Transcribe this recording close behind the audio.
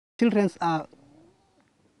children are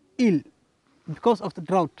ill because of the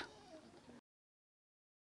drought.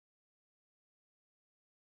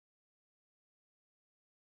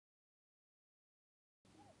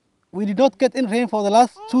 We did not get any rain for the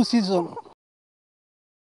last 2 seasons.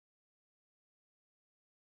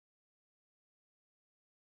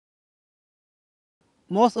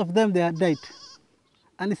 Most of them, they are died,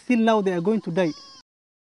 and still now they are going to die.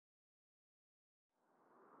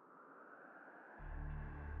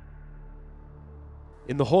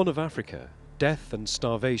 In the Horn of Africa, death and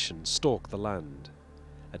starvation stalk the land.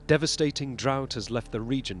 A devastating drought has left the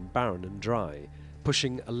region barren and dry,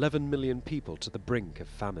 pushing 11 million people to the brink of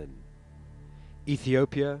famine.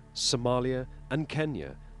 Ethiopia, Somalia, and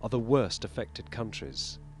Kenya are the worst affected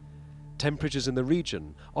countries. Temperatures in the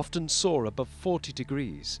region often soar above 40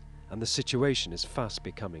 degrees, and the situation is fast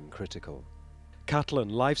becoming critical. Cattle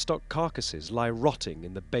and livestock carcasses lie rotting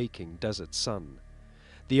in the baking desert sun.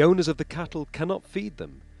 The owners of the cattle cannot feed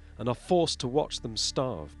them and are forced to watch them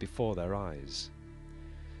starve before their eyes.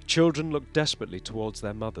 Children look desperately towards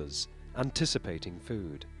their mothers, anticipating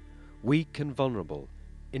food. Weak and vulnerable,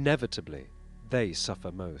 inevitably, they suffer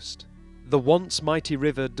most. The once mighty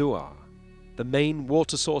river Duar, the main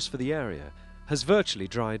water source for the area, has virtually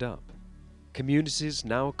dried up. Communities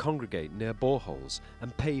now congregate near boreholes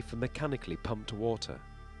and pay for mechanically pumped water.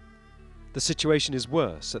 The situation is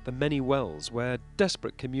worse at the many wells where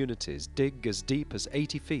desperate communities dig as deep as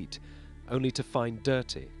 80 feet, only to find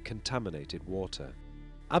dirty, contaminated water.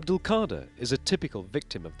 Abdul Qadir is a typical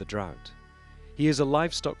victim of the drought. He is a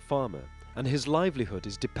livestock farmer, and his livelihood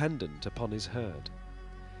is dependent upon his herd.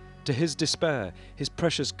 To his despair, his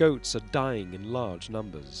precious goats are dying in large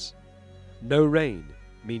numbers. No rain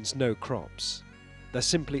means no crops. There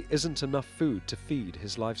simply isn't enough food to feed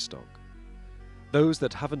his livestock. Those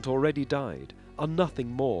that haven't already died are nothing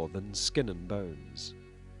more than skin and bones.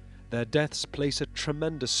 Their deaths place a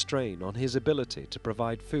tremendous strain on his ability to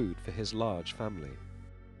provide food for his large family.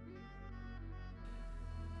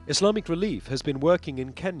 Islamic Relief has been working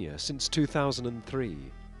in Kenya since 2003.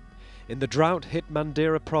 In the drought-hit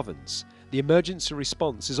Mandera province, the emergency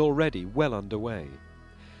response is already well underway.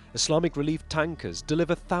 Islamic Relief tankers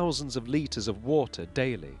deliver thousands of litres of water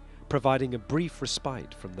daily, providing a brief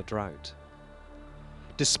respite from the drought.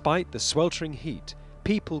 Despite the sweltering heat,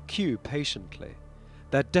 people queue patiently.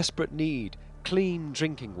 Their desperate need, clean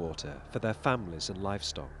drinking water for their families and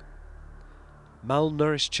livestock.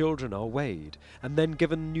 Malnourished children are weighed and then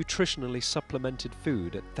given nutritionally supplemented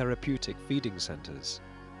food at therapeutic feeding centres.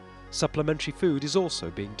 Supplementary food is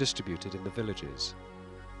also being distributed in the villages.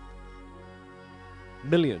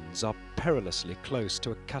 Millions are perilously close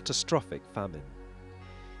to a catastrophic famine.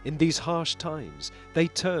 In these harsh times, they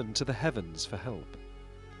turn to the heavens for help.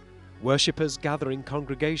 Worshippers gather in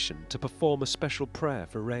congregation to perform a special prayer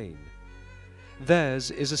for rain. Theirs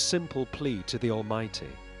is a simple plea to the Almighty: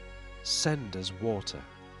 send us water.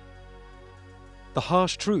 The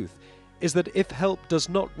harsh truth is that if help does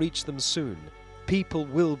not reach them soon, people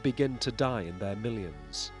will begin to die in their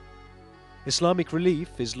millions. Islamic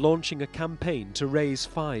Relief is launching a campaign to raise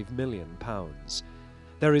 £5 million.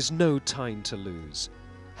 There is no time to lose.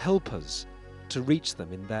 Help us to reach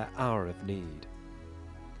them in their hour of need.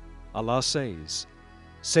 Allah says,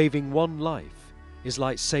 saving one life is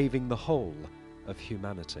like saving the whole of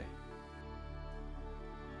humanity.